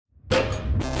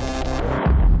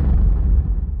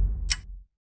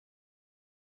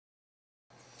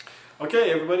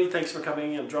Okay, everybody, thanks for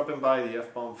coming and dropping by the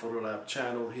F-Bomb Photo Lab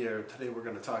channel here. Today we're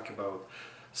going to talk about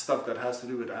stuff that has to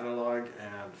do with analog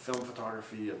and film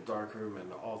photography and darkroom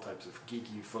and all types of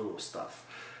geeky photo stuff.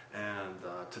 And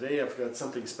today I've got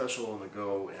something special on the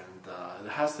go, and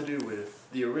it has to do with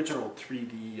the original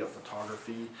 3D of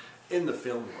photography in the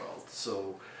film world.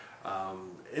 So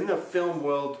in the film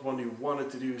world, when you wanted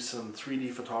to do some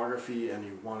 3D photography and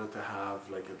you wanted to have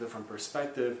like a different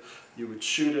perspective, you would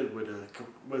shoot it with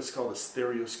what's called a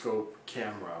stereoscope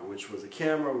camera, which was a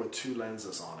camera with two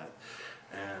lenses on it.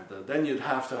 And then you'd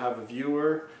have to have a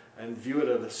viewer and view it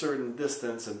at a certain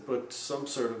distance and put some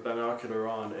sort of binocular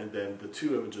on, and then the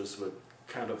two images would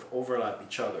kind of overlap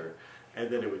each other,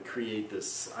 and then it would create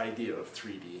this idea of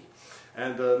 3D.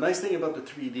 And the nice thing about the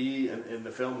 3D in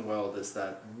the film world is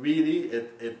that really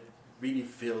it really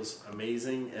feels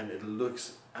amazing and it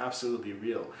looks absolutely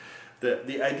real.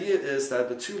 The idea is that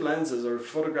the two lenses are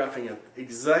photographing at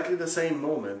exactly the same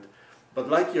moment, but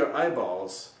like your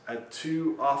eyeballs, at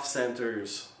two off-centered,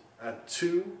 a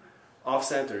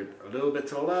little bit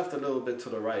to the left, a little bit to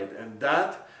the right. And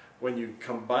that, when you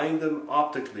combine them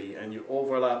optically and you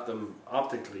overlap them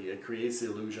optically, it creates the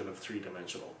illusion of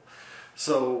three-dimensional.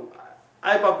 So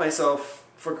I bought myself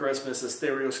for Christmas a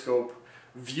Stereoscope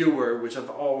Viewer, which I've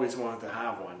always wanted to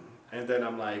have one. And then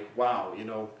I'm like, wow, you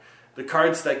know, the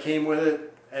cards that came with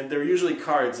it, and they're usually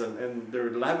cards, and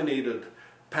they're laminated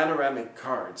panoramic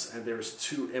cards, and there's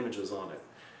two images on it.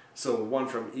 So one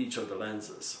from each of the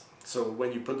lenses. So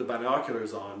when you put the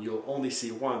binoculars on, you'll only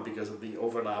see one because of the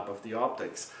overlap of the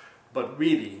optics. But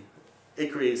really,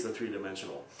 it creates the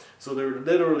three-dimensional. So they're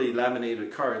literally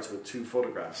laminated cards with two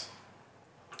photographs.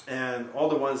 And all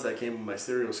the ones that came with my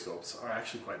stereoscopes are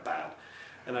actually quite bad.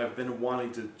 And I've been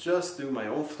wanting to just do my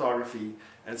own photography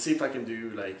and see if I can do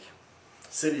like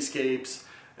cityscapes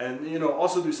and, you know,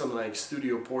 also do some like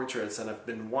studio portraits. And I've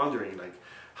been wondering, like,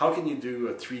 how can you do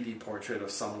a 3D portrait of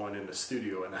someone in the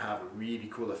studio and have a really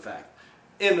cool effect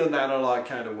in an analog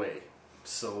kind of way?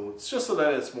 So it's just so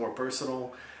that it's more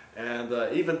personal, and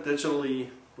even digitally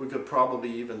we could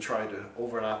probably even try to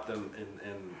overlap them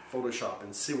in Photoshop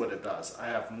and see what it does. I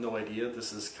have no idea.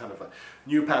 This is kind of a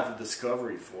new path of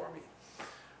discovery for me.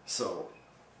 So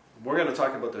we're going to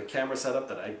talk about the camera setup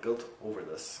that I built over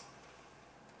this.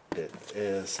 It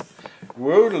is,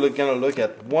 we're going to look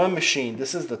at one machine.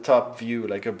 This is the top view,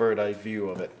 like a bird's-eye view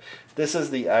of it. This is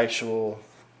the actual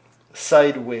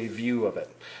sideway view of it.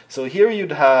 So here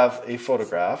you'd have a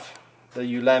photograph that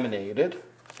you laminated,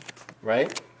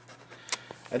 right?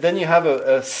 And then you have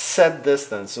a set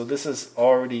distance. So this is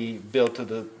already built to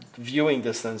the viewing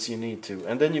distance you need to.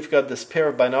 And then you've got this pair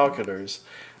of binoculars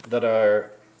that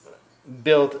are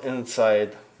built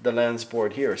inside the lens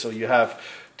board here. So you have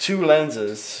two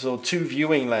lenses, so two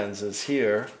viewing lenses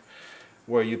here,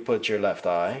 where you put your left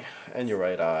eye and your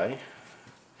right eye,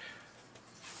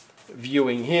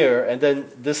 viewing here, and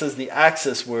then this is the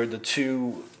axis where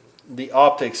the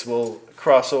optics will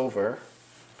cross over,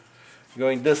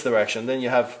 going this direction. Then you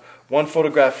have one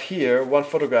photograph here, one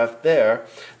photograph there,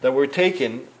 that were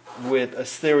taken with a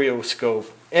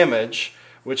stereoscope image,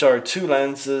 which are two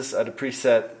lenses at a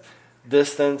preset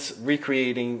distance,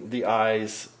 recreating the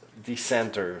eyes, the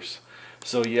centers.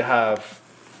 So you have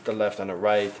the left and the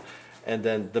right, and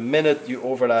then the minute you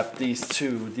overlap these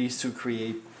two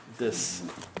create this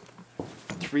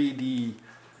 3D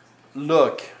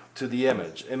look to the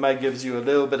image. It might give you a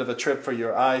little bit of a trip for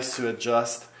your eyes to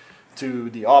adjust to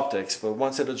the optics, but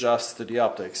once it adjusts to the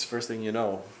optics, first thing you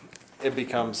know, it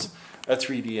becomes a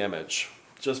 3D image,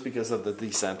 just because of the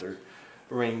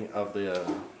decentering of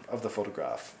the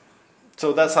photograph.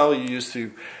 So that's how you used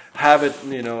to have it,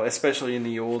 you know, especially in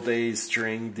the old days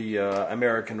during the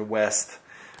American West.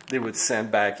 They would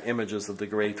send back images of the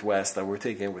Great West that were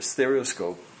taken with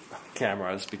stereoscope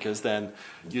cameras, because then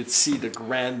you'd see the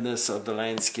grandness of the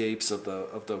landscapes, of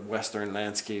the western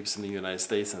landscapes in the United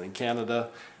States and in Canada,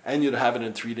 and you'd have it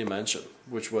in 3 dimension,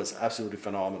 which was absolutely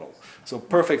phenomenal. So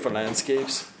perfect for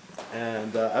landscapes.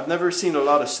 And I've never seen a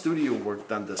lot of studio work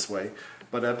done this way,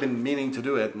 but I've been meaning to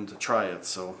do it and to try it.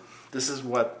 So this is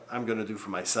what I'm going to do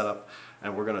for my setup,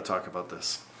 and we're going to talk about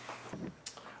this.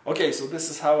 Okay, so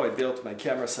this is how I built my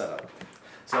camera setup.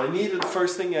 So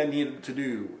first thing I needed to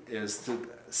do is to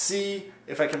see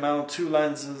if I can mount two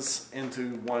lenses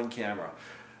into one camera.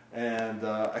 And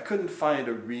I couldn't find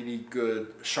a really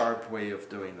good, sharp way of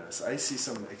doing this. I see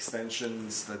some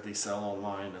extensions that they sell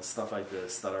online and stuff like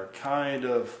this that are kind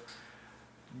of,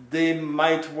 they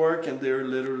might work, and they're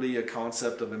literally a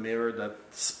concept of a mirror that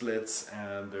splits,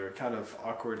 and they're kind of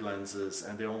awkward lenses,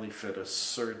 and they only fit a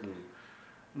certain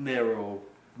narrow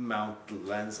mount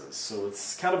lenses, so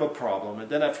it's kind of a problem. And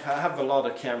then I have a lot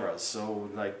of cameras, so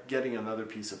like getting another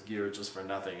piece of gear just for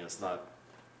nothing is not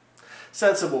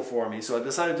sensible for me. So I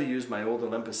decided to use my old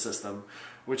Olympus system,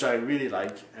 which I really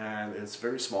like, and it's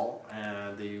very small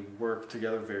and they work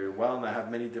together very well, and I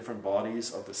have many different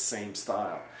bodies of the same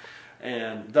style.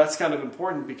 And that's kind of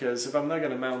important, because if I'm not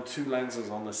going to mount two lenses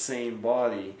on the same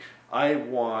body, I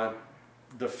want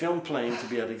the film plane to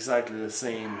be at exactly the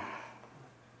same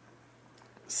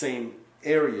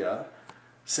area,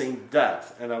 same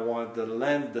depth, and I want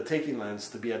the taking lens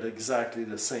to be at exactly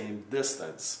the same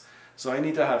distance. So I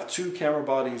need to have two camera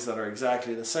bodies that are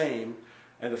exactly the same,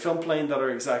 and the film plane that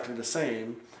are exactly the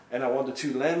same, and I want the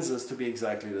two lenses to be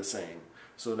exactly the same,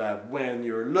 so that when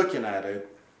you're looking at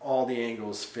it, all the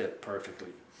angles fit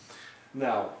perfectly.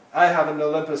 Now, I have an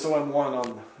Olympus OM1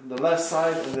 on the left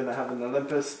side, and then I have an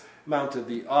Olympus mounted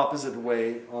the opposite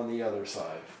way on the other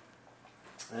side.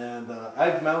 And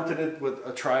I've mounted it with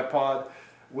a tripod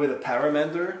with a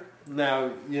paramender.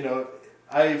 Now, you know,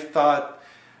 I've thought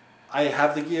I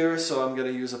have the gear, so I'm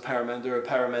going to use a paramender. A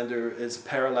paramender is a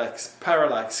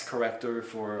parallax corrector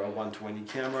for a 120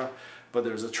 camera, but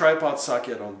there's a tripod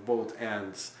socket on both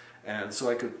ends, and so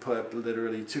I could put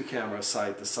literally two cameras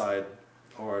side to side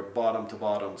or bottom to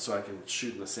bottom, so I can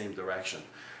shoot in the same direction,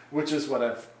 which is what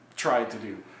I've tried to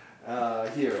do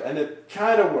here, and it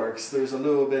kind of works. There's a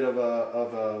little bit of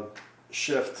a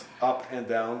shift up and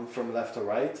down from left to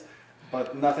right,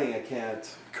 but nothing I can't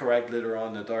correct later on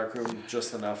in the darkroom,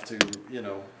 just enough to, you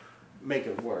know, make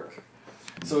it work.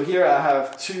 So here I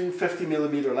have two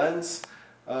 50mm lens.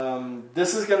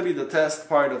 This is going to be the test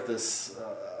part of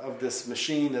this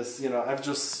machine. Is, you know, I've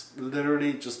just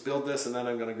literally just built this, and then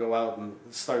I'm going to go out and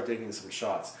start taking some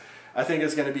shots. I think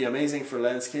it's going to be amazing for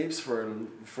landscapes,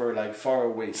 for like far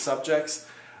away subjects.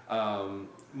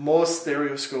 Most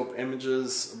stereoscope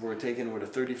images were taken with a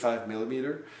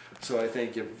 35mm, so I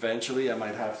think eventually I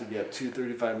might have to get two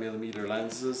 35mm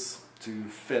lenses to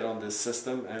fit on this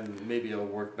system, and maybe it'll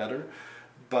work better.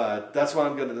 But that's what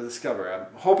I'm going to discover. I'm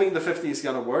hoping the 50 is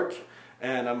going to work,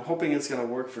 and I'm hoping it's going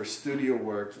to work for studio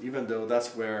work, even though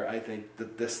that's where I think the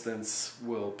distance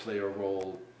will play a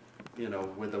role, you know,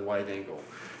 with the wide angle.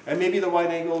 And maybe the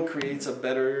wide angle creates a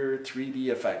better 3D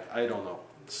effect, I don't know.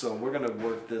 So we're going to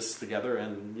work this together,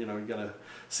 and, you know, you're going to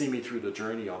see me through the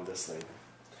journey on this thing.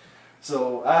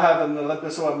 So I have an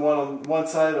Olympus OM1 on one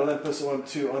side, Olympus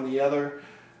OM2 on the other.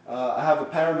 I have a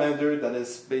paramender that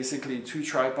is basically two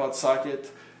tripod socket.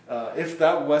 If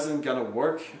that wasn't going to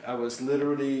work, I was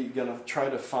literally going to try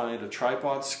to find a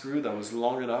tripod screw that was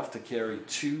long enough to carry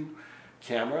two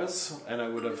cameras, and I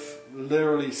would have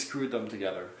literally screwed them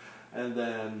together. And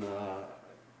then,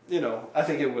 you know, I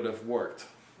think it would have worked.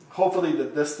 Hopefully the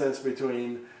distance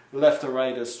between left to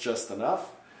right is just enough.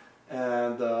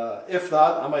 And if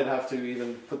not, I might have to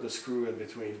even put the screw in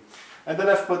between. And then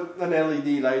I've put an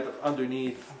LED light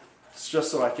underneath. It's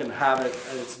just so I can have it,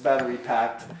 and it's battery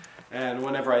packed. And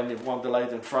whenever I want the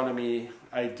light in front of me,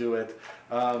 I do it.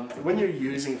 When you're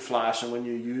using flash and when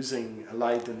you're using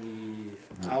light in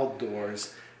the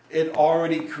outdoors, it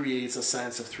already creates a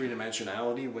sense of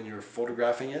three-dimensionality when you're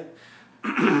photographing it.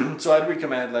 So I'd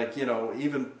recommend, like, you know,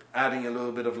 even adding a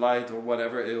little bit of light or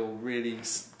whatever, it'll really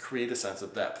create a sense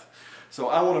of depth. So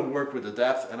I want to work with the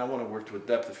depth, and I want to work with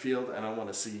depth of field, and I want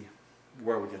to see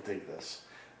where we can take this.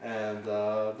 And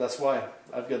that's why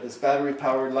I've got this battery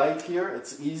powered light here.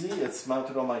 It's easy, it's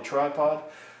mounted on my tripod,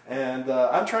 and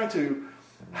I'm trying to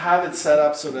have it set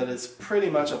up so that it's pretty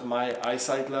much at my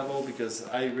eyesight level, because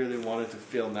I really want it to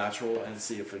feel natural and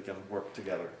see if it can work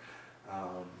together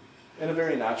in a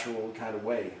very natural kind of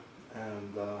way.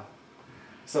 And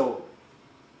so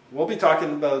we'll be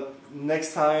talking about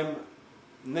next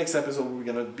episode, we're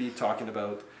going to be talking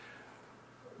about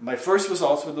my first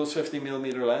results with those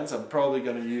 50mm lens. I'm probably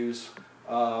going to use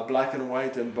black and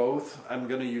white in both. I'm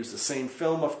going to use the same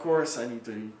film, of course. I need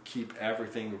to keep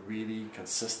everything really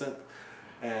consistent,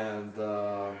 and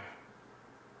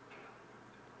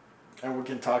we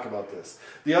can talk about this.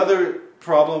 The other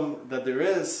problem that there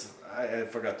is, I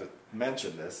forgot to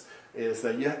mention this, is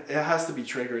that it has to be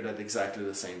triggered at exactly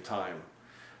the same time.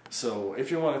 So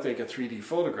if you want to take a 3D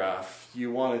photograph, you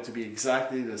want it to be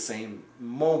exactly the same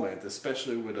moment,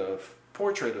 especially with a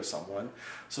portrait of someone,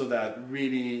 so that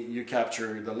really you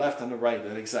capture the left and the right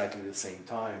at exactly the same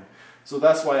time. So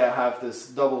that's why I have this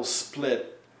double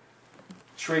split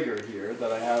trigger here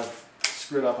that I have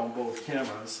screwed up on both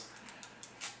cameras.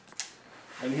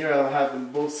 And here I have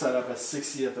them both set up at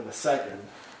 60th of a second.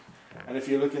 And if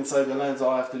you look inside the lens,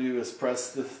 all I have to do is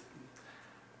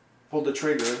pull the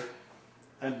trigger,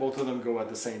 and both of them go at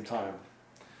the same time.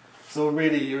 So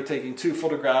really, you're taking two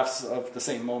photographs of the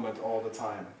same moment all the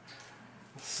time.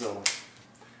 So,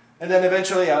 and then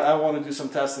eventually, I want to do some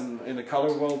tests in the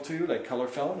color world too, like color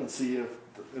film, and see if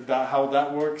how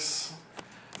that works,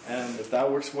 and if that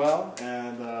works well,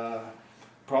 and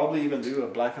probably even do a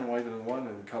black and white in one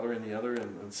and color in the other,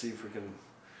 and see if we can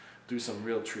do some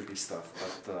real trippy stuff.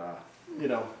 But you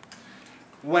know,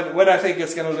 when I think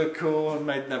it's going to look cool, I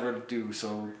might never do.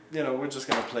 So you know, we're just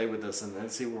going to play with this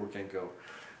and see where we can go.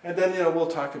 And then, you know, we'll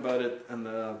talk about it in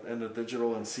the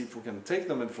digital and see if we can take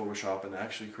them in Photoshop and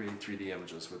actually create 3D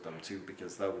images with them too,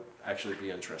 because that would actually be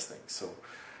interesting. So,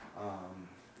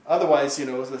 otherwise, you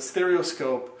know, the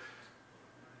stereoscope,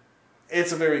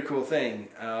 it's a very cool thing.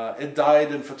 It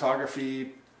died in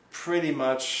photography pretty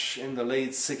much in the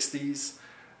late 60s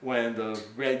when the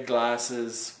red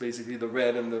glasses, basically the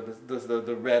red and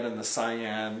the red and the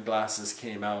cyan glasses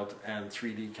came out, and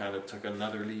 3D kind of took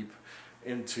another leap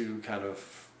into kind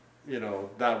of, you know,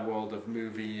 that world of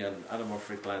movie and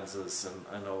anamorphic lenses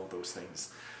and all those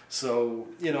things. So,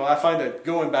 you know, I find that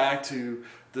going back to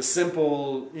the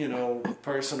simple, you know,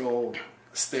 personal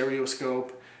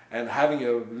stereoscope and having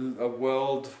a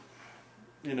world,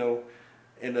 you know,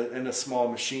 in a small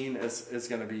machine is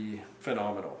going to be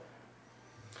phenomenal.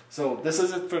 So this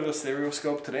is it for the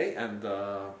stereoscope today, and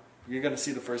you're going to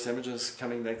see the first images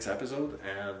coming next episode,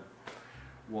 and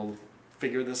we'll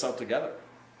figure this out together.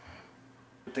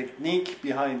 The technique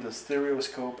behind the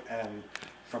stereoscope, and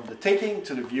from the taking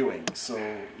to the viewing.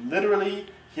 So literally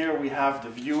here we have the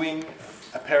viewing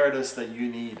apparatus that you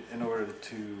need in order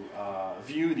to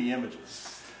view the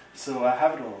images. So I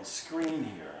have it on screen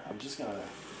here. I'm just going to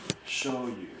show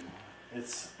you.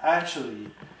 It's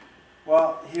actually,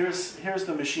 well, here's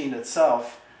the machine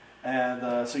itself,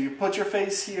 and so you put your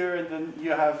face here, and then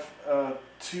you have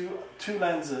two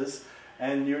lenses,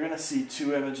 and you're going to see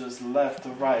two images left to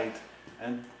right.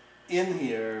 And in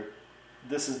here,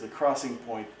 this is the crossing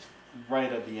point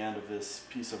right at the end of this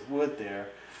piece of wood there,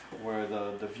 where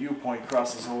the viewpoint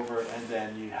crosses over, and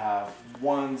then you have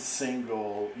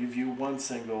you view one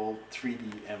single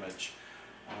 3D image.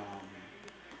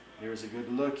 Here's a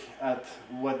good look at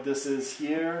what this is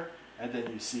here, and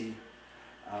then you see,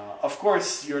 of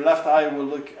course, your left eye will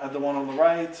look at the one on the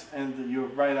right, and your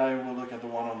right eye will look at the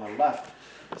one on the left.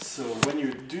 So when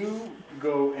you do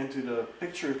go into the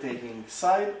picture taking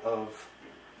side of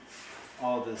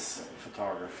all this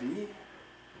photography,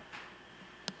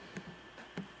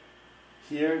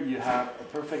 here you have a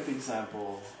perfect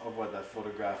example of what that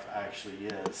photograph actually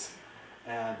is.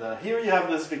 And here you have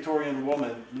this Victorian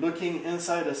woman looking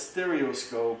inside a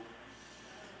stereoscope,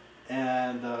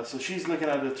 and so she's looking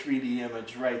at a 3D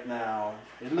image right now.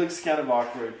 It looks kind of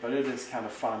awkward, but it is kind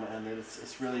of fun, and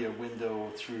it's really a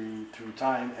window through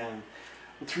time and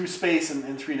through space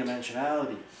and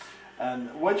three-dimensionality.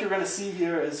 And what you're going to see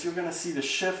here is you're going to see the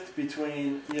shift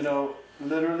between, you know,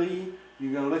 literally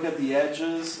you're going to look at the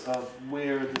edges of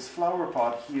where this flower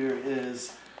pot here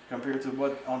is compared to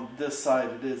what on this side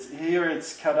it is. Here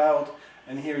it's cut out,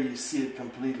 and here you see it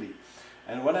completely.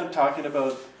 And when I'm talking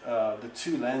about the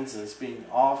two lenses being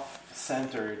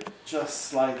off-centered just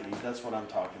slightly, that's what I'm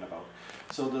talking about.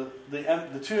 So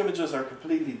the two images are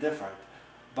completely different,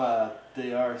 but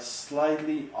they are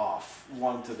slightly off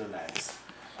one to the next.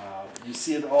 You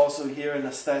see it also here in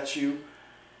the statue,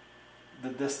 the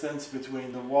distance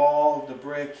between the wall, the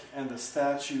brick, and the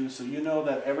statue. So you know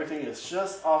that everything is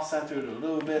just off-centered a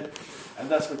little bit, and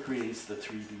that's what creates the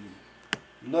 3D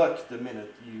look the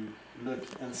minute you look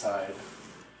inside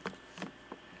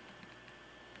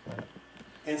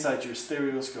your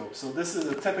stereoscope. So this is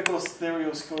a typical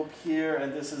stereoscope here,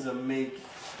 and this is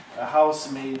a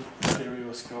house-made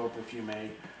stereoscope, if you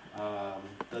may,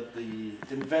 that the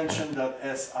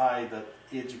invention.si, that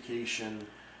education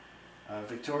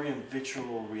Victorian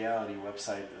virtual reality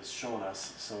website has shown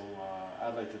us. So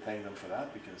I'd like to thank them for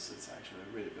that, because it's actually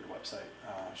a really good website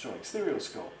showing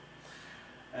stereoscope.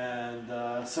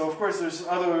 And so of course there's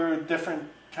other different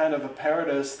kind of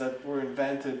apparatus that were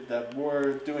invented that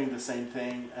were doing the same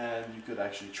thing, and you could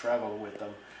actually travel with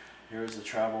them. Here's a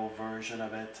travel version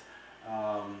of it.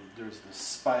 There's the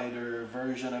spider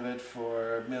version of it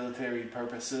for military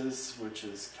purposes, which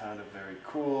is kind of very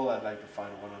cool. I'd like to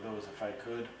find one of those if I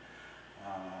could.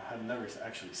 I've never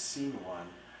actually seen one.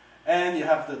 And you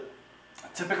have the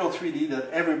typical 3D that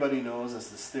everybody knows as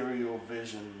the stereo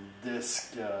vision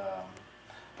disc.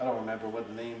 I don't remember what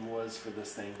the name was for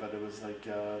this thing, but it was like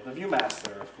the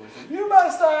Viewmaster, of course. The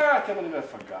Viewmaster! I can't believe I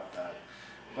forgot that.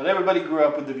 But everybody grew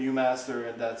up with the Viewmaster,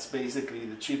 and that's basically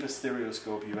the cheapest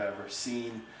stereoscope you've ever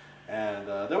seen. And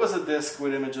there was a disc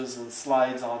with images and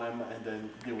slides on them, and then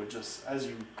they would just, as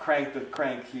you crank the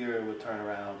crank here, it would turn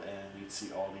around and you'd see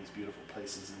all these beautiful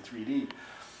places in 3D.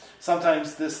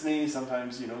 Sometimes Disney,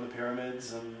 sometimes, you know, the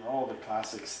pyramids and all the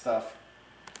classic stuff.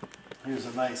 Here's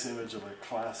a nice image of a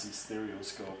classy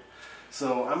stereoscope.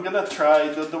 So I'm going to try,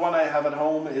 the one I have at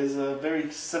home is a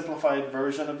very simplified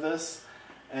version of this.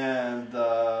 And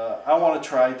I want to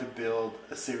try to build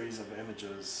a series of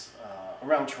images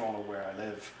around Toronto where I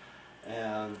live.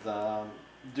 And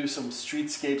do some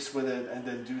streetscapes with it, and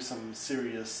then do some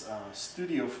serious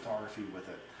studio photography with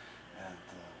it. And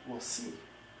we'll see.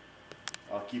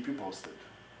 I'll keep you posted.